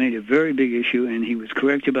Trump made a very big issue, and he was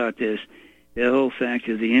correct about this, the whole fact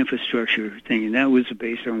of the infrastructure thing, and that was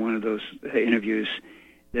based on one of those interviews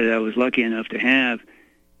that I was lucky enough to have.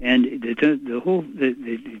 And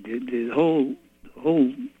the whole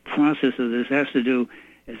process of this has to do,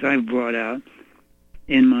 as I've brought out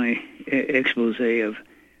in my expose of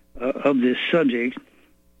this subject,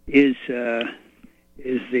 is the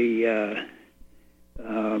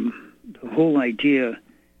whole idea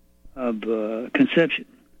of conception.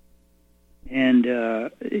 and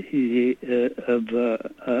of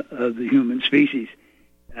the human species,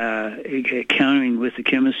 countering with the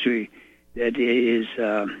chemistry that is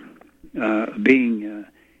being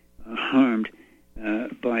harmed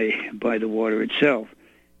by the water itself.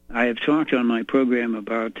 I have talked on my program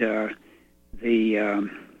about the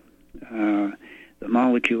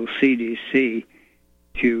molecule CDC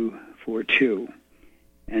 242,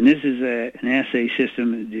 and this is an assay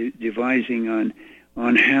system devising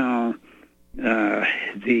on how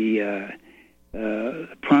the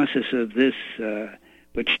process of this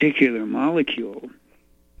particular molecule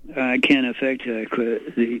can affect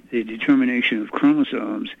the determination of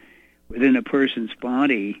chromosomes within a person's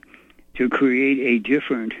body to create a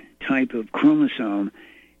different type of chromosome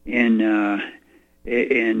in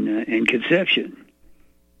conception.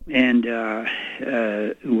 And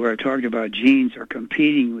where I talked about genes are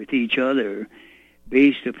competing with each other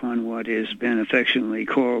based upon what has been affectionately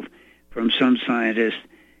called from some scientists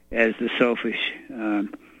as the selfish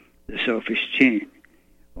gene,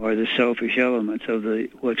 or the selfish elements of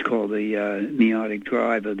what's called the meiotic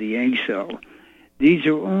drive of the egg cell. These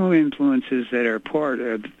are all influences that are part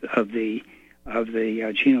of the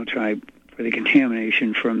genotype for the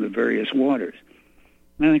contamination from the various waters.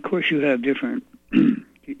 And of course, you have different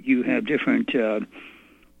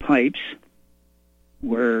pipes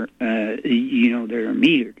where there are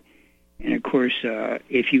metered, and of course,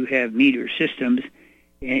 if you have meter systems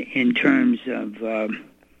in terms of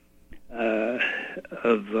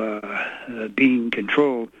being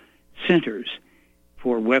control centers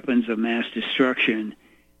for weapons of mass destruction,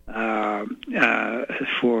 for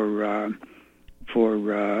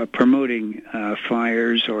promoting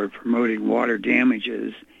fires or promoting water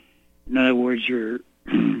damages. In other words, your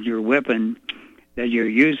weapon that you're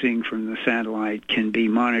using from the satellite can be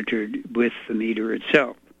monitored with the meter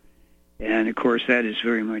itself. And of course, that is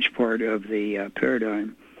very much part of the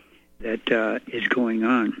paradigm that is going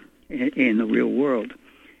on in the real world.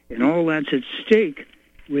 And all that's at stake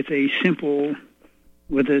with a simple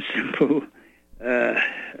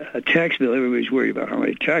tax bill. Everybody's worried about how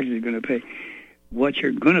many taxes you're going to pay. What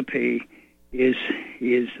you're going to pay is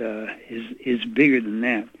bigger than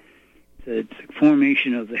that. The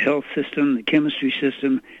formation of the health system, the chemistry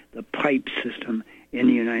system, the pipe system in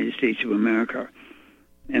the United States of America,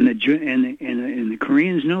 and the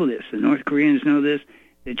Koreans know this. The North Koreans know this.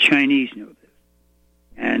 The Chinese know this.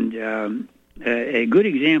 And a good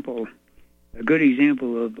example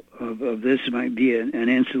of this might be an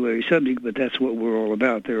ancillary subject, but that's what we're all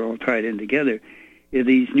about. They're all tied in together. Are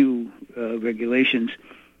these new regulations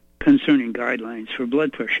concerning guidelines for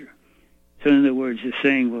blood pressure. So in other words, it's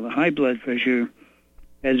saying, well, the high blood pressure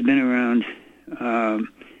has been around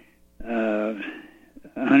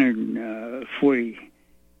 140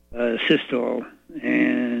 systole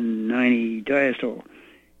and 90 diastole,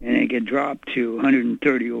 and it get dropped to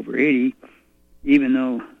 130 over 80, even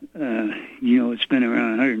though it's been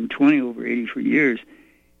around 120 over 80 for years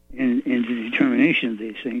in the determination of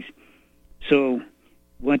these things. So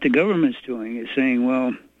what the government's doing is saying,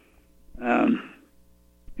 well,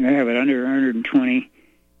 you have it under 120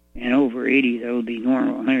 and over 80, that would be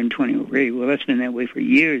normal. 120 over 80. Well, that's been that way for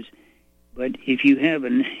years. But if you have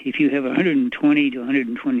 120 to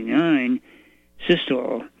 129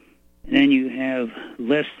 systole, and then you have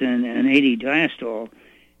less than an 80 diastole,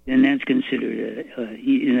 then that's considered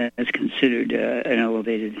an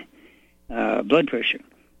elevated blood pressure.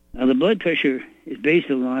 Now, the blood pressure is based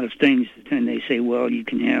on a lot of things, and they say, well, you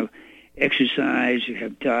can have exercise, you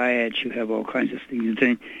have diet, you have all kinds of things and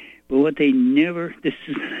things. But what they never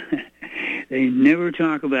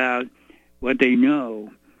talk about what they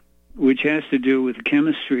know, which has to do with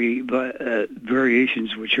chemistry, but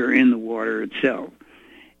variations which are in the water itself,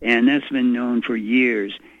 and that's been known for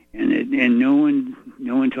years, and no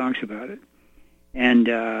one talks about it, and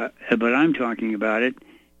but I'm talking about it,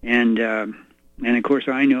 and of course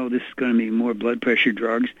I know this is going to be more blood pressure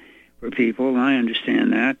drugs for people. I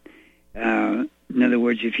understand that. In other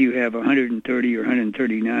words, if you have 130 or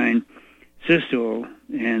 139 systole,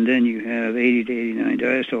 and then you have 80 to 89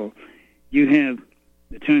 diastole, you have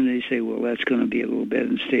the term they say, well, that's going to be a little bit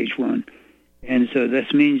in stage 1. And so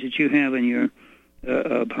that means that you have in your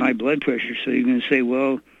high blood pressure. So you're going to say,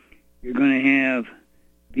 well, you're going to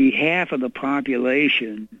be half of the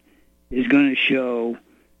population is going to show,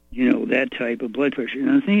 that type of blood pressure.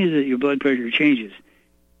 Now, the thing is that your blood pressure changes.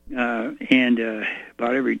 And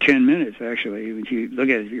about every 10 minutes, actually. If you look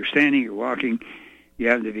at it, if you're standing, you're walking, you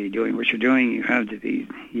have to be doing what you're doing. You have to be,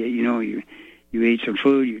 you eat some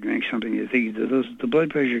food, you drink something. You think the blood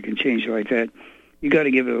pressure can change like that. You got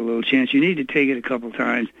to give it a little chance. You need to take it a couple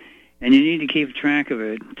times, And you need to keep track of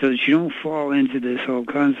it so that you don't fall into this whole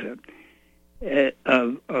concept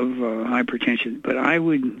of hypertension. But I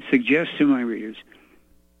would suggest to my readers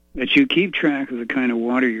that you keep track of the kind of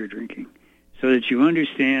water you're drinking, so that you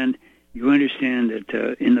understand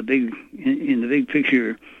that in the big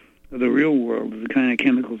picture of the real world, the kind of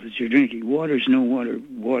chemicals that you're drinking, water's no water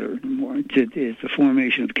anymore. It's a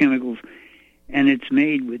formation of chemicals, and it's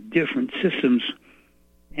made with different systems.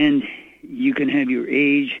 And you can have your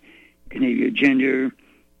age, you can have your gender,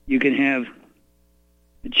 you can have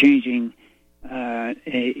the changing, the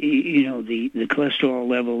cholesterol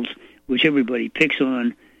levels, which everybody picks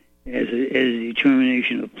on as a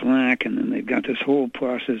determination of plaque, and then they've got this whole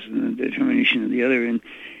process and the determination of the other end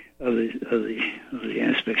of the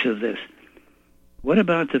aspects of this. What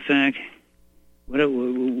about the fact? What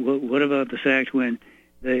about the fact when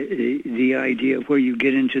the idea of where you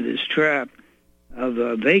get into this trap of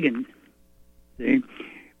vegan? See,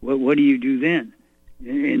 what do you do then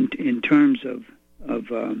in terms of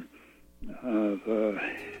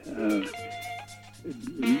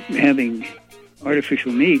having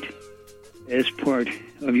artificial meat as part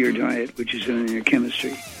of your diet, which is in your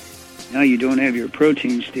chemistry? Now you don't have your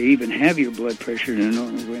proteins to even have your blood pressure in a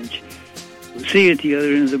normal range. We'll see you at the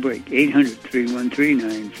other end of the break.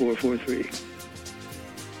 800-313-9443.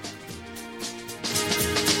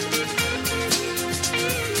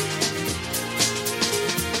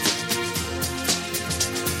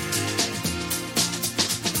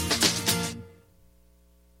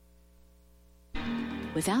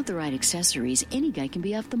 Without the right accessories, any guy can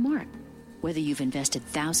be off the mark. Whether you've invested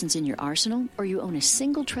thousands in your arsenal or you own a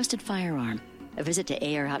single trusted firearm, a visit to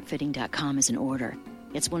AROutfitting.com is in order.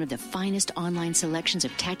 It's one of the finest online selections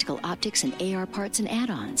of tactical optics and AR parts and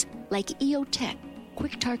add-ons, like EOTech,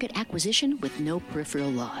 quick target acquisition with no peripheral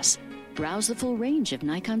loss. Browse the full range of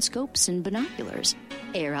Nikon scopes and binoculars.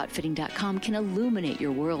 AROutfitting.com can illuminate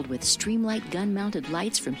your world with Streamlight gun-mounted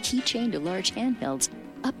lights from keychain to large handhelds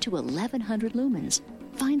up to 1,100 lumens.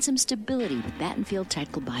 Find some stability with Battenfield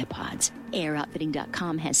Tactical Bipods.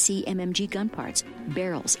 AirOutfitting.com has CMMG gun parts,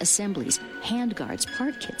 barrels, assemblies, handguards,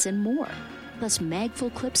 part kits, and more. Plus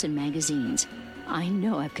magful clips and magazines. I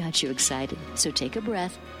know I've got you excited, so take a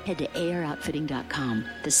breath. Head to AirOutfitting.com.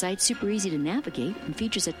 The site's super easy to navigate and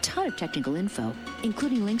features a ton of technical info,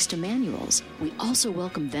 including links to manuals. We also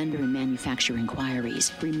welcome vendor and manufacturer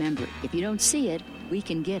inquiries. Remember, if you don't see it, we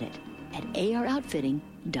can get it at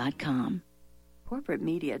AirOutfitting.com. Corporate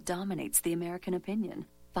media dominates the American opinion.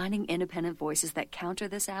 Finding independent voices that counter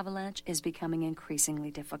this avalanche is becoming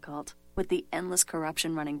increasingly difficult. With the endless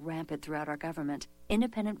corruption running rampant throughout our government,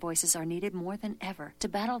 independent voices are needed more than ever to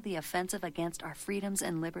battle the offensive against our freedoms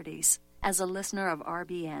and liberties. As a listener of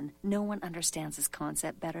RBN, no one understands this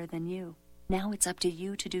concept better than you. Now it's up to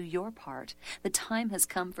you to do your part. The time has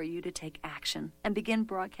come for you to take action and begin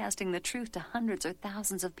broadcasting the truth to hundreds or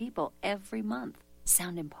thousands of people every month.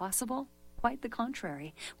 Sound impossible? Quite the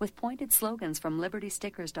contrary. With pointed slogans from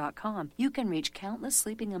LibertyStickers.com, you can reach countless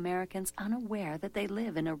sleeping Americans unaware that they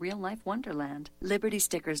live in a real-life wonderland.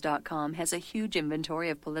 LibertyStickers.com has a huge inventory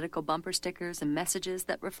of political bumper stickers and messages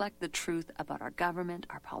that reflect the truth about our government,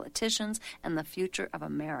 our politicians, and the future of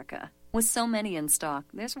America. With so many in stock,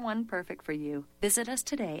 there's one perfect for you. Visit us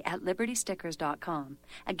today at LibertyStickers.com.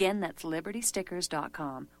 Again, that's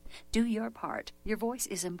LibertyStickers.com. Do your part. Your voice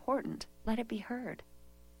is important. Let it be heard.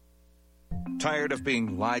 Tired of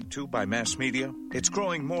being lied to by mass media? It's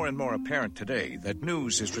growing more and more apparent today that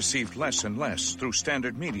news is received less and less through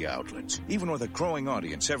standard media outlets. Even with a growing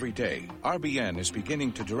audience every day, RBN is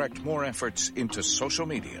beginning to direct more efforts into social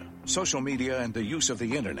media. Social media and the use of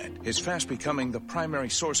the internet is fast becoming the primary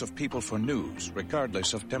source of people for news,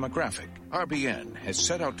 regardless of demographic. RBN has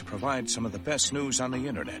set out to provide some of the best news on the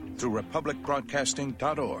internet through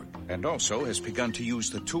republicbroadcasting.org, and also has begun to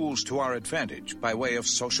use the tools to our advantage by way of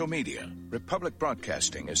social media. Republic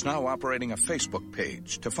Broadcasting is now operating a Facebook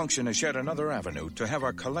page to function as yet another avenue to have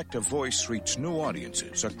our collective voice reach new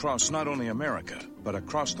audiences across not only America, but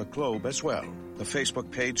across the globe as well. The Facebook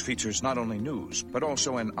page features not only news, but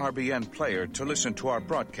also an RBN player to listen to our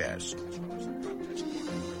broadcast.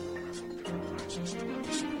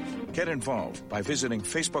 Get involved by visiting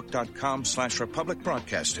facebook.com/Republic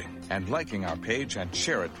Broadcasting and liking our page and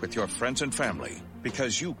share it with your friends and family,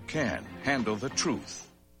 because you can handle the truth.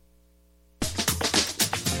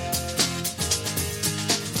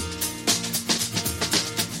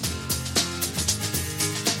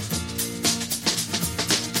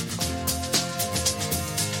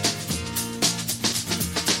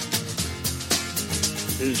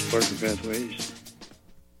 This is Parker Pathways.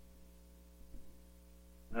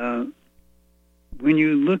 When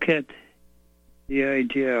you look at the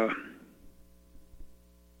idea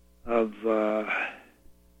of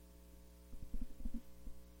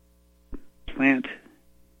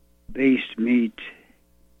plant-based meat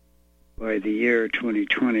by the year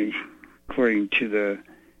 2020, according to the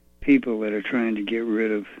people that are trying to get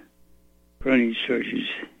rid of protein sources,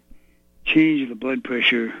 change the blood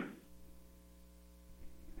pressure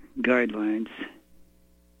guidelines,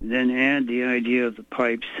 and then add the idea of the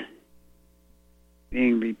pipes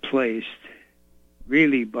being replaced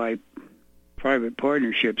really by private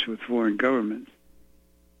partnerships with foreign governments.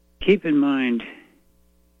 Keep in mind,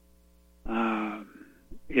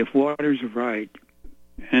 if waters are right,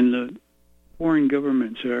 and the foreign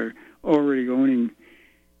governments are already owning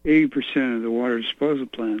 80% of the water disposal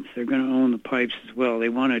plants, they're going to own the pipes as well. They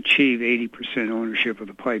want to achieve 80% ownership of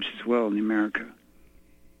the pipes as well in America.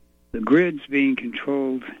 The grid's being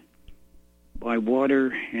controlled by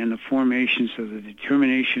water and the formations of the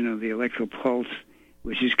determination of the electrical pulse,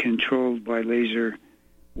 which is controlled by laser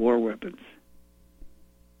war weapons.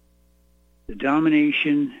 The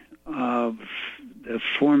domination of the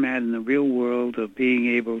format in the real world of being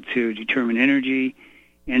able to determine energy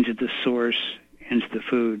into the source, into the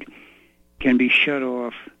food, can be shut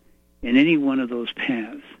off in any one of those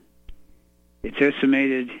paths. It's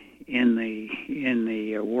estimated in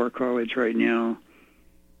the War College right now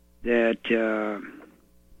that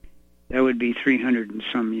that would be 300 and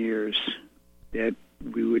some years that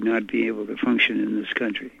we would not be able to function in this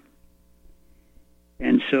country.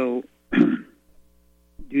 And so do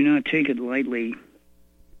not take it lightly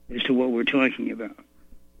as to what we're talking about.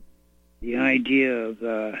 The idea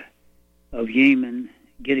of Yemen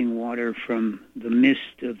getting water from the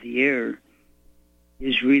mist of the air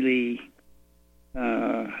is really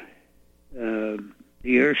the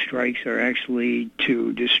airstrikes are actually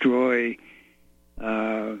to destroy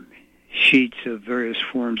sheets of various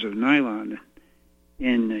forms of nylon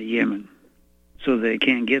in Yemen, so they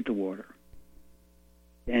can't get the water.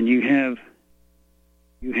 And you have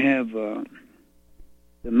the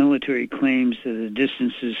military claims that the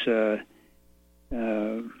distances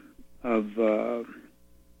of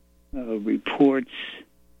reports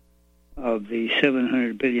of the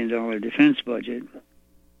 $700 billion defense budget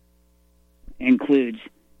includes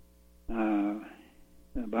about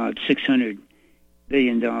 $600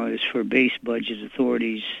 billion for base budget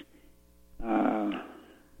authorities.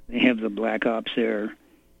 They have the Black Ops there.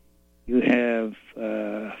 You have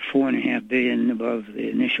 $4.5 billion above the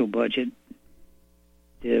initial budget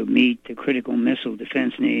to meet the critical missile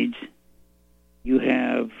defense needs. You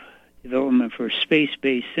have development for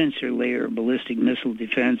space-based sensor layer ballistic missile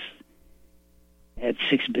defense at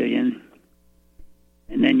 $6 billion.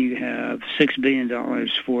 And then you have $6 billion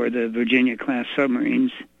for the Virginia-class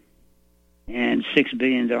submarines and $6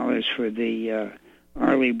 billion for the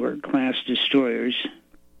Arleigh-Burke-class destroyers.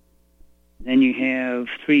 Then you have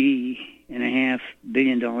 $3.5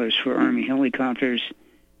 billion for Army helicopters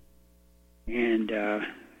and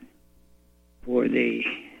for the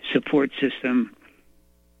support system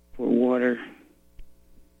for water,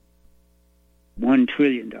 $1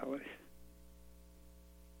 trillion.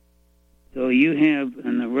 So you have,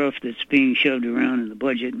 on the rough that's being shoved around in the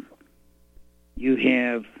budget, you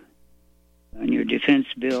have on your defense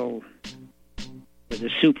bill for the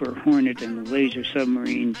Super Hornet and the laser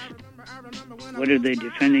submarines, what are they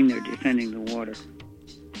defending? They're defending the water.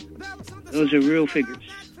 Those are real figures.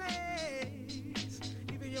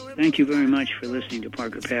 Thank you very much for listening to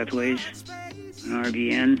Parker Pathways on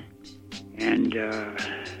RBN. And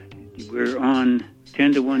we're on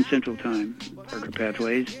 10 to 1 Central Time, Parker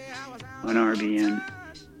Pathways on RBN.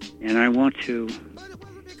 And I want to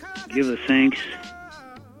give a thanks.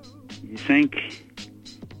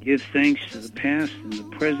 Give thanks to the past and the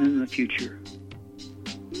present and the future.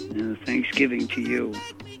 And a thanksgiving to you.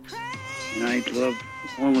 And I love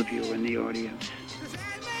all of you in the audience.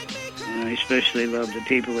 And I especially love the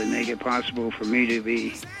people that make it possible for me to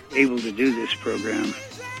be able to do this program.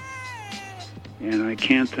 And I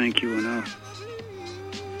can't thank you enough.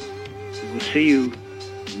 We'll see you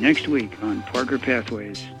next week on Parker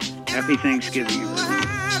Pathways. Happy Thanksgiving, everyone.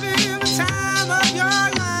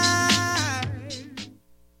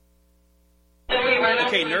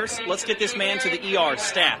 Okay, nurse, let's get this man to the ER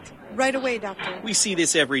stat. Right away, doctor. We see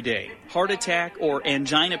this every day. Heart attack or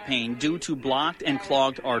angina pain due to blocked and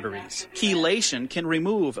clogged arteries. Chelation can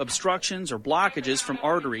remove obstructions or blockages from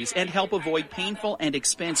arteries and help avoid painful and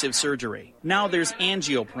expensive surgery. Now there's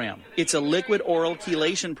Angioprim. It's a liquid oral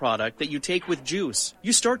chelation product that you take with juice.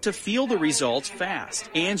 You start to feel the results fast.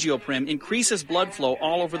 Angioprim increases blood flow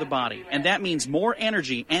all over the body, and that means more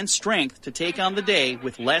energy and strength to take on the day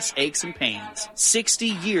with less aches and pains. 60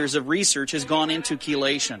 years of research has gone into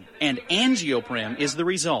chelation. And Angioprim is the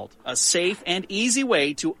result, a safe and easy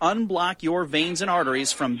way to unblock your veins and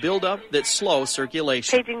arteries from buildup that slow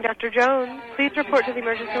circulation. Paging Dr. Jones. Please report to the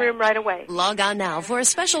emergency room right away. Log on now for a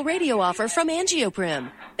special radio offer from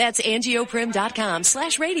Angioprim. That's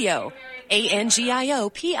angioprim.com/radio.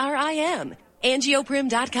 ANGIOPRIM.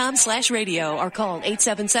 Angioprim.com/radio or call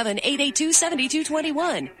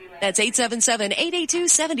 877-882-7221. That's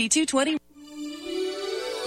 877-882-7221.